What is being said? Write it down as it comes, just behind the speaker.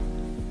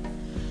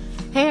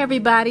Hey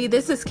everybody,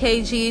 this is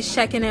KG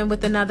checking in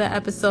with another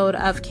episode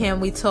of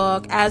Can We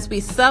Talk as we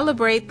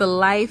celebrate the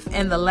life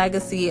and the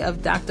legacy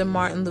of Dr.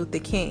 Martin Luther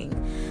King.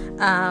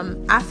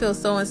 I feel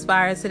so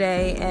inspired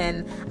today,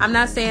 and I'm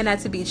not saying that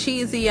to be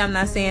cheesy. I'm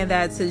not saying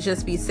that to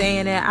just be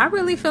saying it. I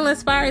really feel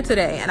inspired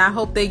today, and I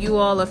hope that you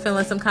all are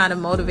feeling some kind of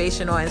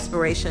motivation or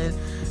inspiration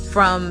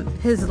from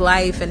his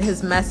life and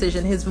his message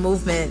and his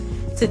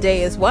movement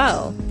today as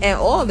well, and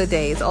all the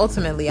days.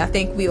 Ultimately, I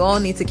think we all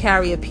need to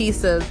carry a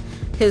piece of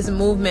his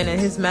movement and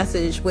his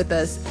message with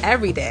us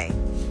every day,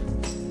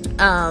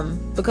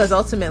 because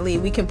ultimately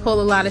we can pull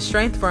a lot of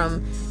strength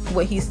from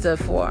what he stood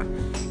for.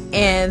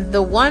 And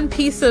the one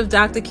piece of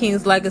Dr.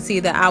 King's legacy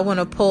that I want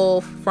to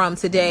pull from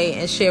today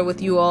and share with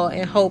you all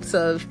in hopes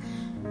of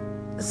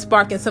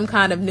sparking some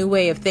kind of new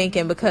way of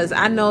thinking, because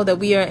I know that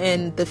we are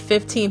in the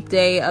 15th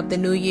day of the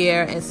new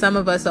year and some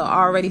of us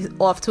are already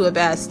off to a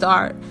bad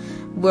start.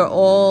 We're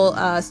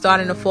all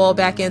starting to fall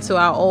back into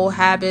our old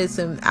habits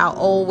and our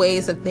old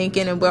ways of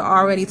thinking, and we're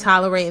already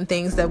tolerating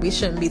things that we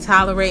shouldn't be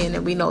tolerating,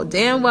 and we know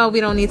damn well we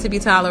don't need to be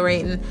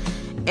tolerating.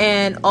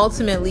 And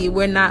ultimately,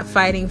 we're not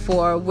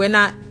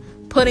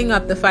putting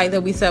up the fight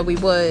that we said we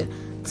would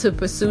to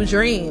pursue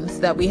dreams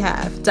that we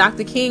have.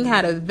 Dr. King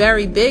had a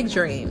very big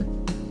dream,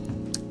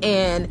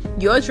 and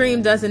your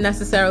dream doesn't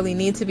necessarily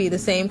need to be the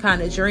same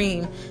kind of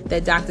dream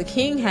that Dr.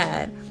 King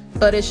had,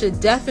 but it should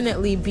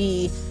definitely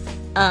be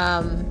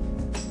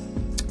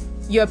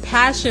your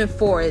passion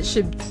for it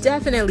should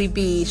definitely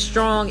be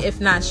strong, if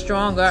not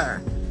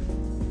stronger,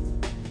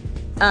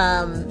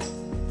 than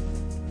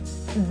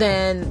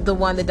the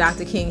one that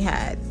Dr. King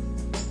had,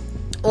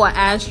 or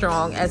as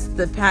strong as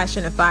the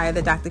passion and fire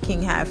that Dr.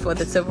 King had for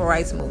the civil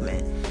rights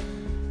movement.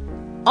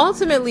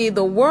 Ultimately,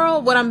 the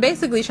world, what I'm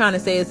basically trying to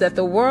say is that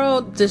the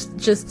world just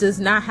does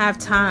not have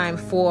time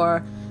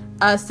for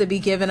us to be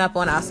giving up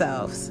on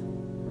ourselves.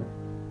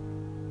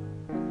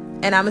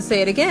 And I'm going to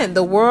say it again.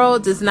 The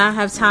world does not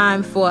have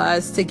time for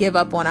us to give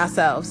up on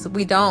ourselves.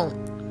 We don't.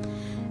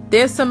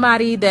 There's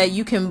somebody's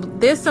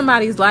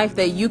life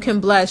that you can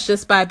bless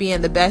just by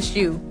being the best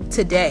you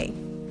today.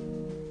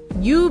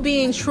 You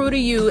being true to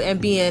you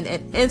and being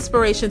an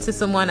inspiration to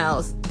someone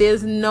else.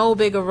 There's no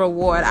bigger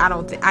reward.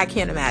 I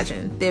can't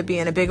imagine there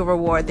being a bigger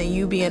reward than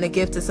you being a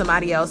gift to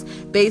somebody else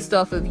based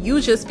off of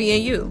you just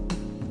being you.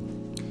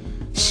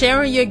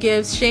 Sharing your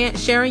gifts,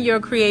 sharing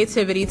your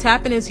creativity,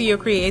 tapping into your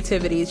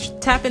creativity,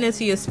 tapping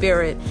into your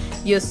spirit,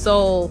 your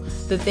soul,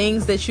 the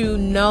things that you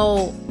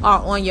know are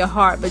on your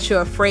heart, but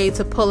you're afraid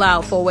to pull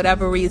out for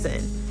whatever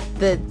reason.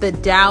 The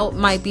doubt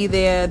might be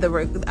there.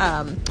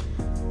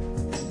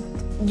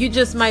 You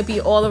just might be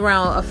all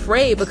around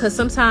afraid, because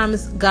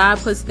sometimes God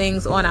puts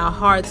things on our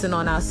hearts and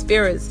on our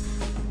spirits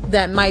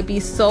that might be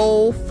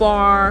so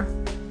far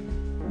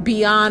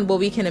beyond what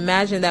we can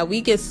imagine that we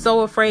get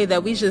so afraid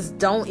that we just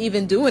don't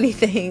even do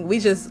anything.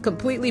 We just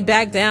completely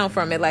back down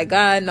from it. Like,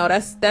 God, no,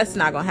 that's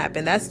not gonna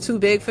happen. That's too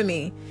big for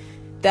me.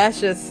 That's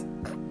just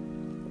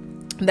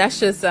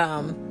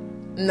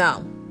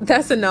no.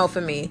 That's a no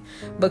for me,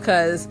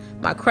 because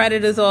my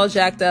credit is all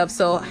jacked up.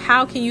 So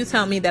how can you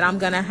tell me that I'm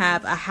gonna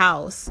have a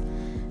house,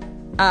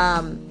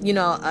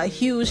 a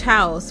huge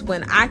house,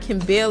 when I can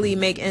barely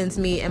make ends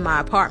meet in my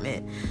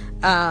apartment?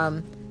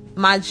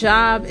 My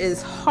job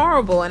is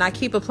horrible, and I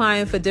keep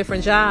applying for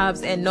different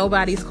jobs and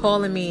nobody's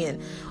calling me,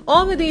 and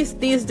all of these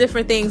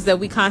different things that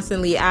we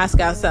constantly ask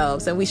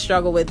ourselves and we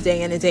struggle with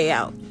day in and day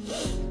out.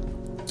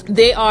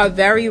 They are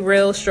very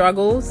real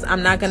struggles.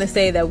 I'm not going to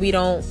say that we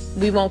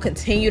won't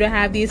continue to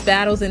have these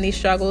battles and these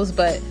struggles,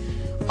 but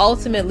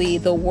ultimately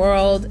the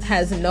world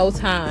has no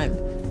time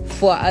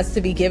for us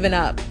to be giving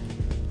up.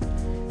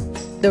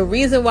 The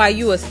reason why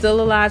you are still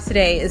alive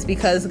today is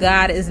because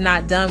God is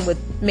not done with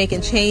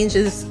making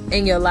changes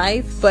in your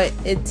life, but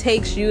it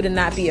takes you to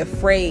not be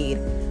afraid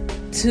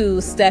to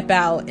step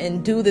out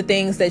and do the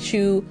things that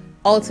you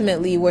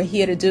ultimately were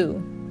here to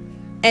do.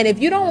 And if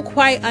you don't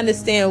quite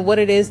understand what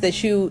it is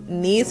that you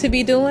need to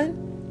be doing,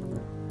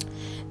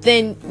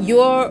 then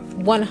your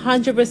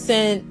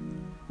 100%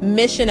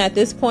 mission at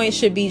this point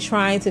should be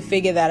trying to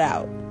figure that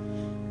out.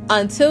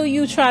 Until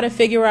you try to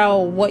figure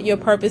out what your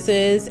purpose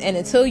is, and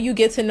until you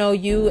get to know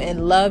you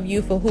and love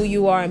you for who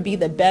you are and be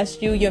the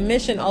best you, your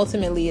mission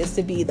ultimately is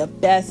to be the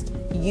best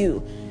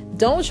you.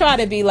 Don't try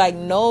to be like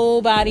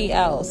nobody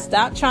else.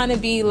 Stop trying to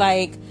be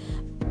like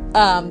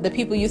the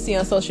people you see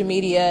on social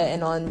media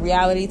and on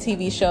reality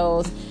TV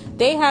shows.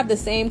 They have the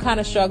same kind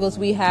of struggles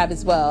we have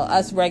as well,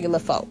 us regular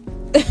folk.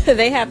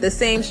 They have the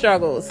same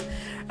struggles.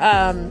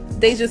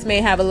 They just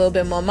may have a little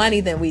bit more money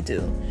than we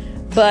do.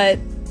 But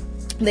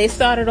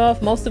most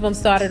of them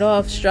started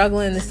off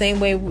struggling the same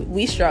way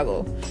we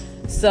struggle.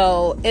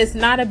 So it's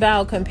not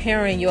about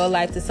comparing your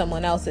life to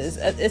someone else's.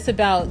 It's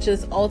about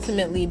just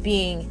ultimately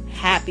being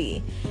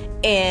happy.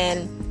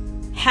 And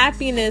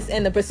happiness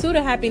and the pursuit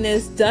of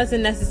happiness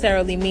doesn't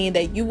necessarily mean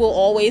that you will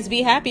always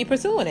be happy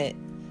pursuing it.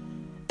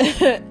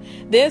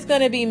 There's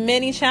going to be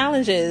many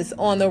challenges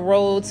on the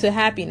road to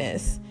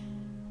happiness,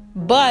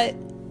 but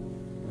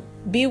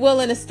be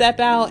willing to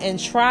step out and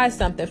try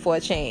something for a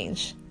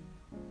change.